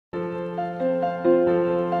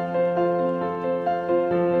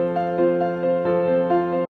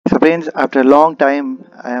friends, after a long time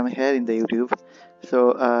I am here in the YouTube.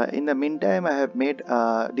 So in the meantime I have made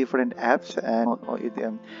different apps, and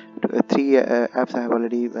three apps I have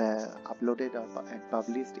already uploaded and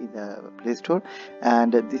published in the Play Store,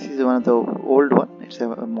 and this is one of the old one. It's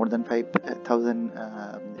more than 5,000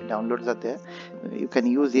 downloads are there. You can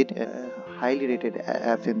use it. Highly rated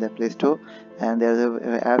apps in the Play Store, and there are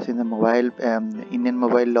apps in the mobile, Indian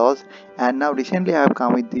mobile laws, and now recently I have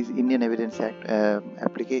come with these Indian Evidence Act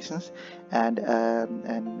applications, and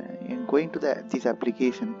in going to this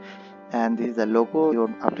application, and this is the logo.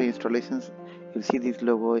 After installations, you see this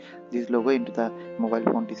logo into the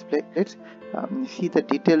mobile phone display. Let's see the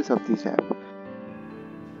details of this app.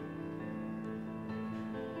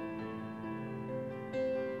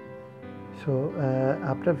 So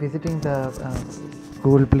after visiting the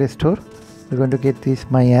Google Play Store, we're going to get this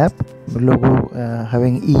My App logo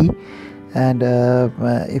having E, and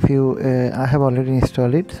if you I have already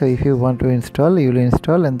installed it. So if you want to install, you will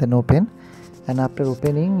install and then open, and after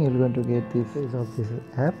opening you're going to get this of this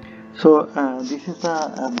app. So this is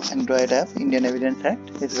the Android app, Indian Evidence Act.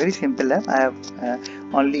 It's a very simple app. I have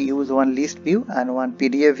only used one list view and one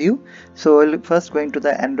PDF view. So we'll first going to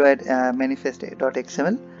the Android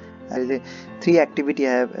manifest.xml. There is three activity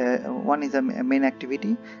I have. One is a main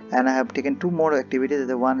activity, and I have taken two more activities.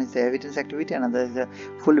 The one is the evidence activity, another is the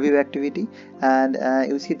full view activity. And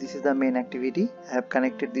you see this is the main activity. I have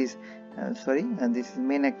connected this and this is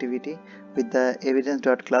main activity with the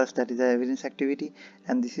evidence.class, that is the evidence activity,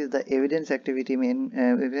 and this is the evidence activity main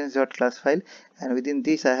evidence.class file, and within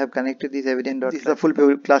this I have connected this evidence. This is the full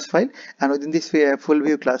view class file, and within this full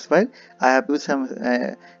view class file I have used some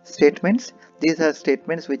statements. These are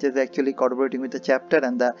statements which is actually corroborating with the chapter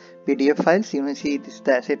and the PDF files. You may see this is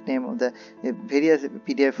the asset name of the various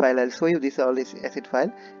PDF file. I'll show you this all this asset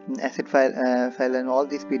file, and all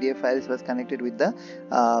these PDF files was connected with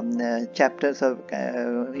the chapters of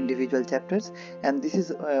individual chapters. And this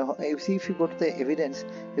is you see, if you go to the evidence,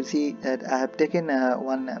 you'll see that I have taken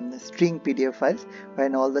one string PDF files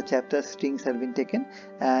when all the chapter strings have been taken,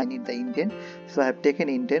 and in the intent. So I have taken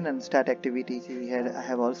intent and start activity. See, I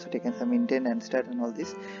have also taken some intent and start and all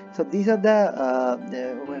this. So these are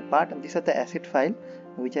the part, and these are the asset file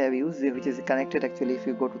which I have used, which is connected. Actually, if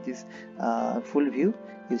you go to this full view,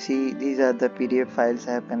 you see these are the PDF files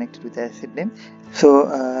I have connected with the asset name.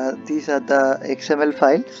 So these are the XML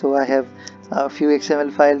files. So I have a few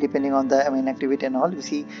XML file depending on the main activity and all. You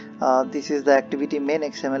see this is the activity main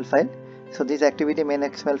XML file. So this activity main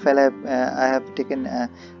XML file I have taken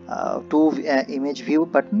two image view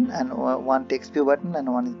button and one text view button,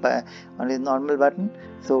 and one is normal button.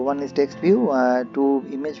 So one is text view, two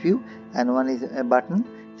image view, and one is a button.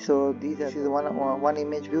 So this is one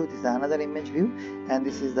image view, this is another image view, and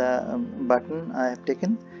this is the button I have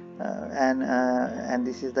taken, and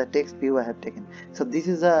this is the text view I have taken. So this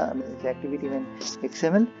is the activity main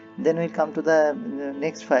XML. Then we come to the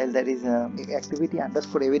next file, that is activity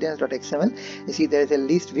underscore evidence.xml. You see there is a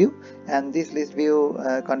list view, and this list view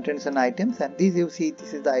contains some items, and this you see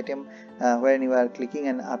this is the item when you are clicking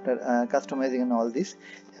and after customizing and all this.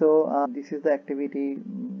 So this is the activity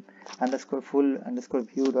underscore full underscore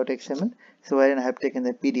view.xml. So wherein I have taken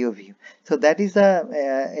the PDF view. So that is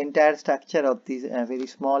the entire structure of this very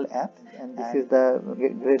small app, and this is the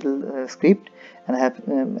Gradle script, and I have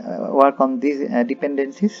work on these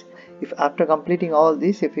dependencies. If after completing all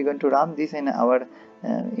this, if we're going to run this in our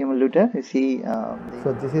emulator, you see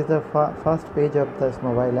so this is the first page of this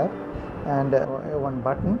mobile app, and one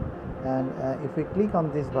button, and if we click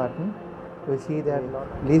on this button, we see that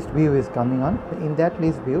list view is coming on. In that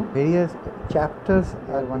list view, various chapters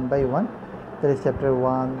are one by one. There is chapter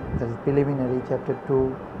 1, there is preliminary, chapter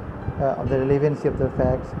 2, of the relevancy of the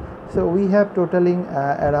facts. So we have totaling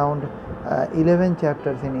around 11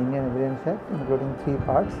 chapters in Indian Evidence Act, including 3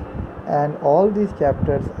 parts, and all these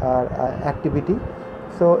chapters are activity.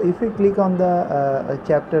 So if we click on the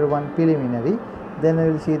chapter 1 preliminary, then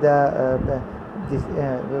we will see the this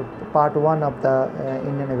part 1 of the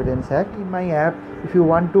Indian Evidence Act. In my app, if you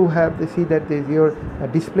want to have see that your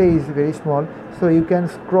display is very small, so you can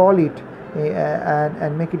scroll it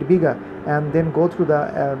and make it bigger, and then go through the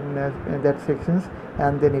that sections,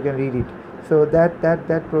 and then you can read it. So that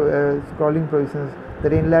scrolling provisions,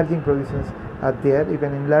 the enlarging provisions are there. You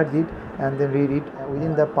can enlarge it and then read it.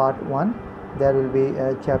 Within the part 1, there will be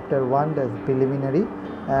chapter 1, that's preliminary,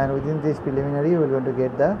 and within this preliminary we are going to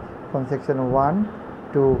get the from section 1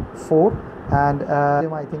 to 4, and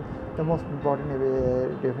I think the most important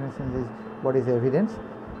definition is what is evidence,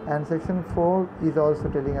 and section 4 is also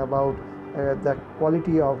telling about the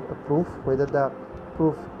quality of proof, whether the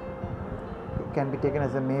proof can be taken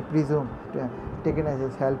as a may presume taken as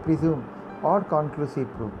a shall presume or conclusive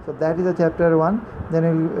proof. So that is the chapter 1. Then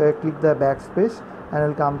we will click the backspace and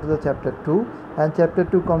will come to the chapter 2, and chapter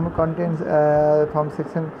 2 contains from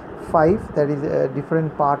section 5, that is a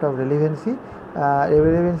different part of relevancy.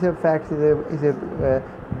 Relevancy of facts is a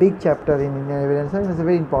big chapter in Indian evidence, and it's a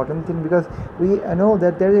very important thing because we know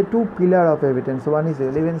that there are two pillars of evidence. One is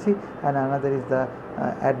relevancy and another is the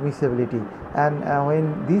admissibility, and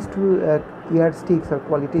when these two yardsticks or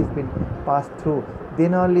qualities been passed through,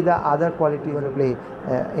 then only the other quality will play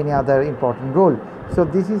any other important role. So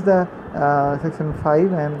this is the section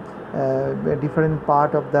 5, and a different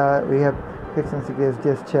part of the, we have section 6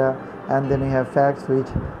 gesture, and then we have facts, which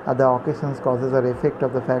are the occasions, causes or effect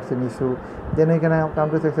of the facts in issue. Then we can come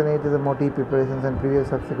to section 8 is the motive, preparations and previous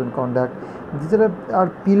subsequent conduct. These are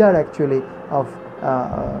pillar actually of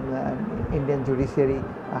Indian judiciary,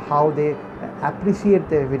 how they appreciate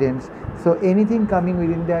the evidence. So anything coming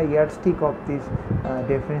within the yardstick of these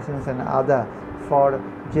definitions and other for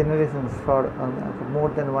generations, for more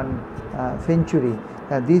than one century,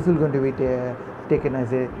 these will going to be taken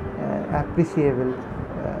as a appreciable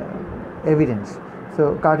evidence.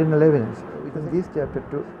 So cardinal evidence. Within this chapter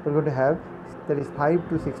 2 we are going to have, that is 5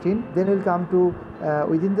 to 16. Then we will come to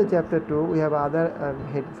within the chapter 2 we have other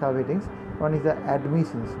subheadings. One is the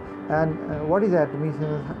admissions, and what is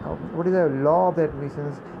admissions, what is the law of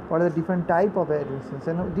admissions, what are the different type of admissions,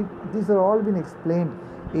 and these are all been explained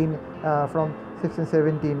in from section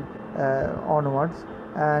 17 onwards,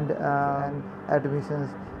 and admissions.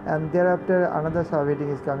 And thereafter another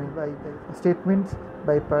subheading is coming by statements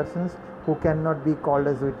by persons who cannot be called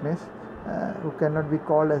as witness, who cannot be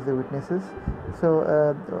called as the witnesses. So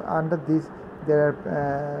under this there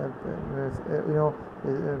are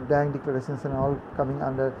dying declarations and all coming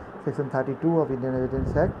under section 32 of Indian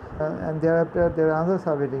Evidence Act, and thereafter there are other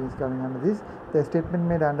subheadings coming under this. The statement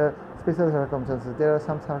made under special circumstances. There are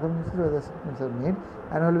some circumstances where the statements are made,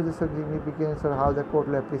 and always the significance or how the court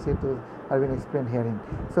will appreciate those are being explained herein.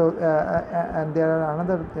 So and there are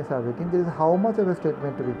another subheading. There is how much of a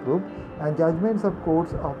statement to be proved, and judgments of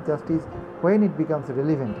courts of justice when it becomes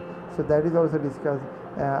relevant. So that is also discussed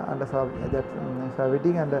under that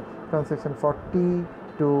subheading, and from section 40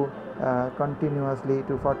 to continuously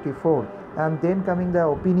to 44. And then coming the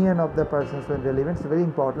opinion of the persons when relevant. It's a very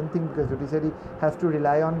important thing because judiciary has to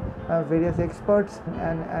rely on various experts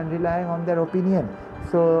and relying on their opinion.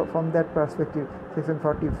 So from that perspective, section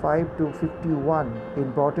 45 to 51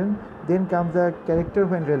 important. Then comes the character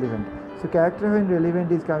when relevant. So character when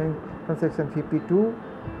relevant is coming from section 52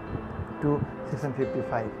 to section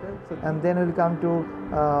 55. And then we will come to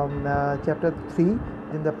chapter 3.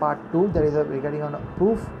 In the part 2 there is a regarding on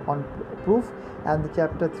proof, and the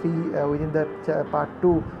chapter 3 within the part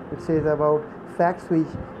 2 it says about facts which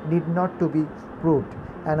need not to be proved,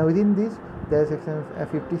 and within this there is section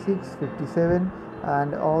 56, 57,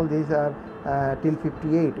 and all these are till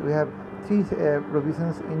 58. We have 3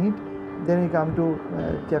 provisions in it. Then we come to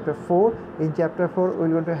chapter 4. In chapter 4 we are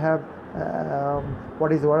going to have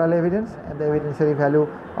what is oral evidence and the evidentiary value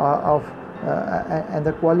of and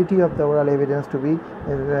the quality of the oral evidence to be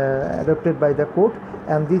adopted by the court,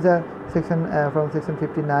 and these are section from section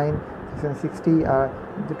 59, section 60 are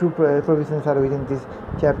the 2 provisions are within this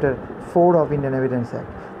chapter 4 of Indian Evidence Act.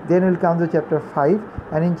 Then we will come to chapter 5,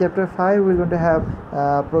 and in chapter 5 we are going to have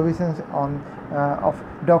provisions on of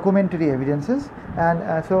documentary evidences,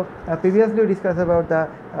 and so previously we discussed about the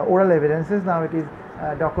oral evidences. Now it is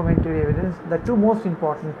documentary evidence, the 2 most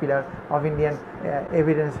important pillars of Indian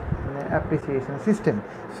evidence appreciation system.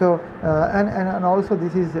 So and also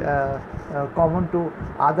this is common to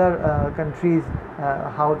other countries,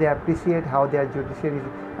 how they appreciate, how their judiciaries,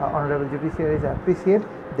 honorable judiciaries appreciate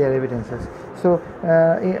their evidences. So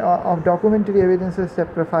of documentary evidences,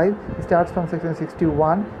 chapter 5 starts from section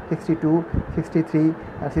 61, 62, 63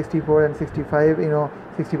 and 64 and 65.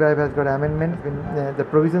 65 has got amendment. The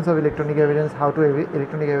provisions of electronic evidence, how to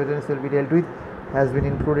electronic evidence will be dealt with, has been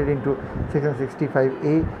included into section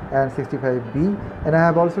 65A and 65B, and I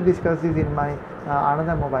have also discussed this in my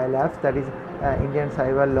another mobile apps, that is Indian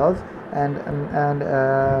cyber laws, and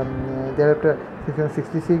thereafter section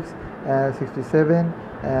 66, 67,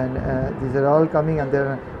 and these are all coming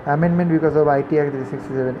under amendment because of IT Act. There is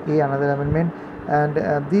 67A, another amendment,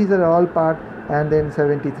 and these are all part, and then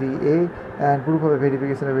 73A and proof of a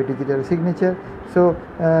verification of a digital signature. So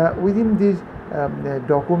within these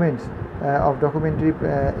documents of documentary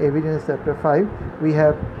evidence, chapter 5, we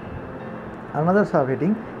have another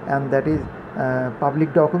subheading, and that is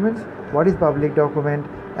public documents. What is public document,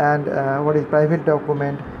 and what is private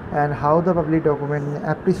document, and how the public document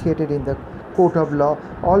appreciated in the court of law,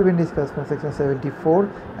 all been discussed from section 74,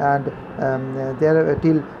 and there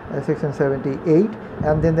till section 78,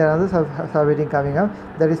 and then there are other subheading coming up,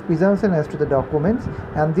 that is presumption as to the documents,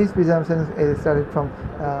 and these presumptions started from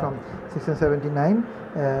section 79,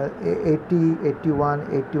 80, 81,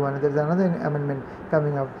 81. There is another amendment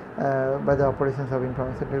coming up by the Operations of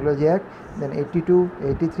Information Technology Act, then 82,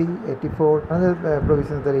 83, 84, another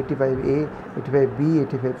provisions, that 85A, 85B,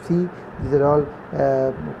 85C. These are all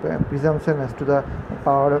presumption as to the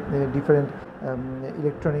power of different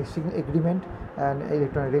electronic agreement and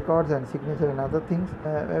electronic records and signature and other things.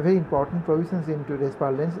 Very important provisions in today's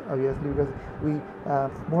parlance, obviously, because we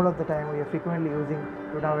more of the time we are frequently using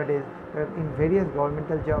nowadays in various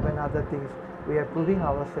governmental job and other things. We are proving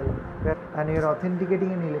ourselves and we are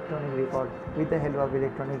authenticating an electronic record with the help of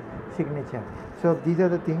electronic signature. So these are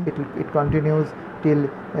the things. It continues till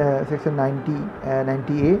section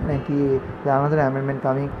 90A. The another amendment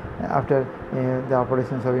coming after the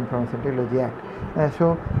Operations of Information Technology Act.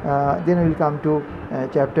 Then we will come to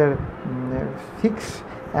chapter 6,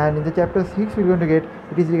 and in the chapter 6 we are going to get,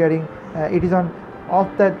 it is regarding it is on of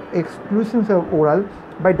the exclusions of oral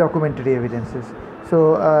by documentary evidences.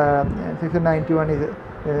 So section 91 is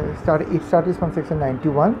it starts from section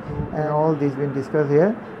 91, and all these been discussed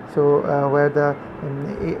here. So where the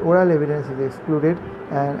oral evidence is excluded,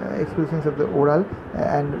 and exclusions of the oral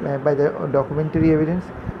and by the documentary evidence.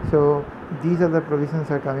 So these are the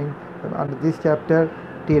provisions are coming under this chapter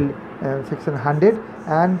till section 100,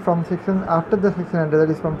 and from section after the section 100, that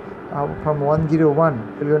is from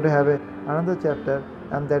 101, we are going to have another chapter,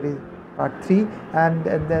 and that is part 3,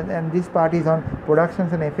 and this part is on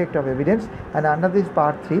productions and effect of evidence, and under this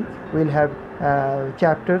part 3 we will have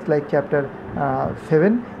chapters like chapter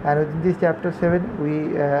 7, and within this chapter 7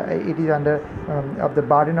 we it is under of the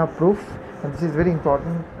burden of proof, and this is very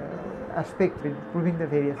important aspect with proving the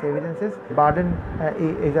various evidences. Burden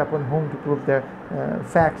is upon whom to prove the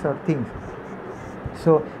facts or things.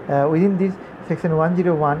 So within this section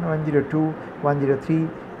 101, 102, 103,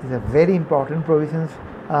 these are very important provisions.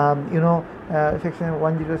 Section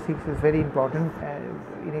 106 is very important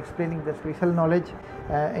in explaining the special knowledge.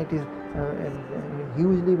 It is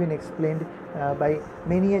hugely been explained by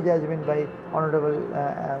many a judgment by Honorable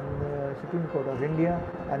Supreme Court of India,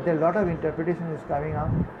 and there are a lot of interpretation is coming up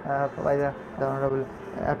by the Honorable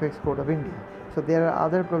Apex Court of India. So there are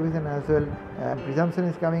other provisions as well. Presumption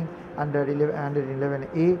is coming under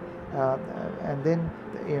 111A, and then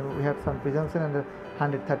we have some presumption under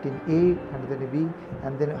 113A, 113B,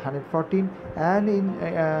 and then 114, and in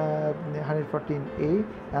 114A,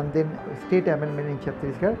 and then state amendment in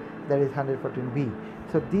Chatterjee, that is 114B.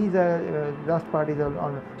 So these are last part is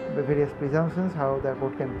on the various presumptions, how the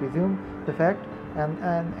court can presume the fact,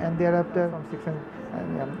 and thereafter from section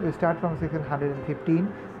we start from section 115,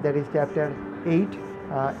 that is chapter 8,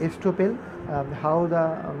 estoppel, how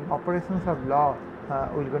the operations of law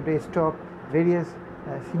will going to stop various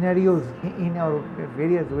scenarios in our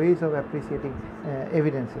various ways of appreciating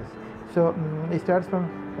evidences. So it starts from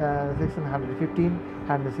section 115,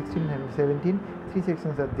 116, 117. 3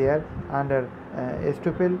 sections are there under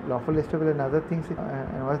estoppel, lawful estoppel, and other things.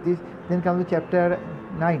 And what's this? Then comes to chapter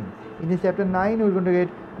 9. In this chapter 9, we're going to get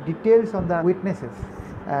details on the witnesses,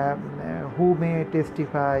 who may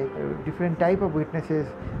testify, different type of witnesses,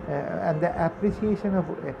 and the appreciation of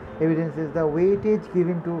evidences, the weightage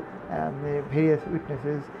given to various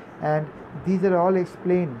witnesses, and these are all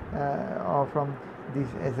explained from this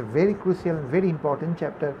as a very crucial and very important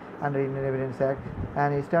chapter under Indian Evidence Act,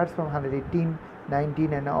 and it starts from 118,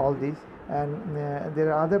 19, and all these, and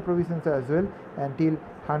there are other provisions as well until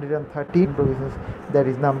 113 provisions, that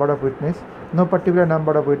is number of witness. No particular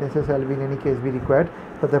number of witnesses shall be in any case be required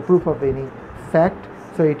for the proof of any fact.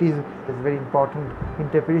 So it is very important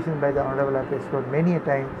interpretation by the Honorable Apex Court many a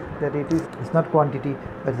time, that it's not quantity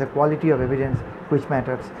but it's the quality of evidence which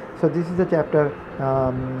matters. So this is the chapter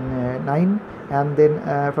 9, and then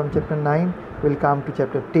from chapter 9 we'll come to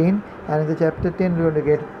chapter 10, and in the chapter 10 we're going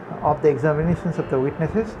to get of the examinations of the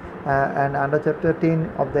witnesses, and under chapter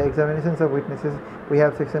 10 of the examinations of witnesses we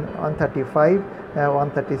have section 135,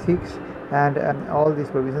 136, and all these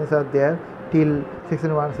provisions are there till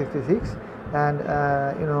section 166. And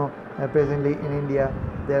presently in India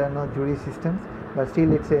there are no jury systems, but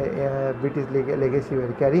still it's a British legacy we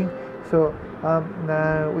are carrying. So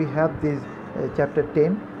we have this chapter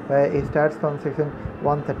 10, it starts from section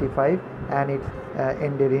 135 and it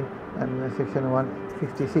ended in section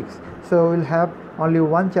 166. So we'll have only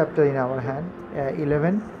one chapter in our hand,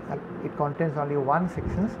 11. It contains only one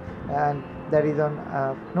section, and that is on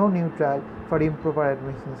no new trial for improper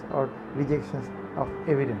admissions or rejections of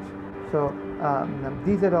evidence. So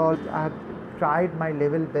these are all, I have tried my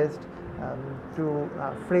level best to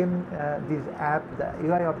frame this app, the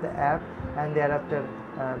UI of the app, and thereafter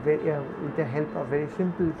with the help of very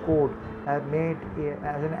simple code made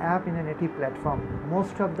as an app in a native platform.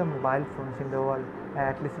 Most of the mobile phones in the world,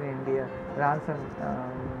 at least in India, runs on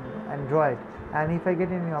Android, and if I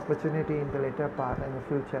get any opportunity in the later part in the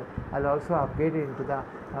future, I'll also upgrade it into the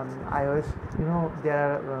iOS. There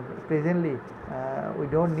are presently we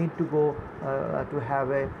don't need to go to have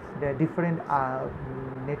the different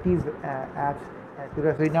native apps,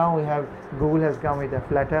 because we have Google has come with a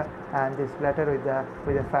Flutter, and this Flutter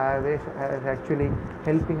with the Firebase is actually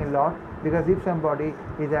helping a lot, because if somebody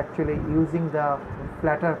is actually using the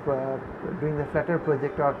Flutter doing the Flutter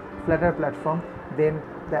project or Flutter platform, then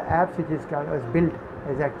the apps which is built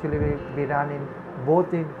is actually will be run in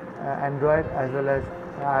both in Android as well as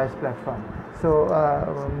iOS platform. So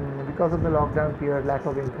because of the lockdown period, lack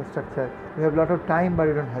of infrastructure, we have a lot of time, but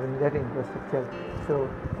we don't have that infrastructure. So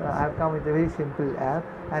I have come with a very simple app,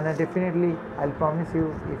 and definitely I'll promise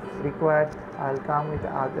you, if required, I'll come with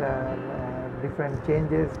other different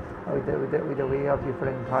changes with the way of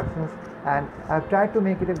different versions, and I've tried to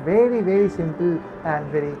make it a very, very simple and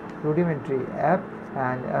very rudimentary app,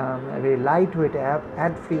 and a very lightweight app,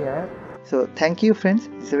 ad-free app. So thank you, friends.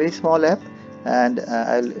 It's a very small app, and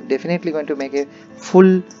I'll definitely going to make a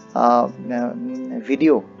full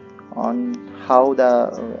video on how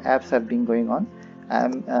the apps have been going on.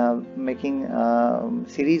 I'm making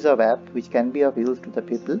series of apps which can be of use to the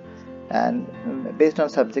people, and based on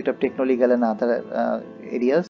subject of Techno-Legal and other areas.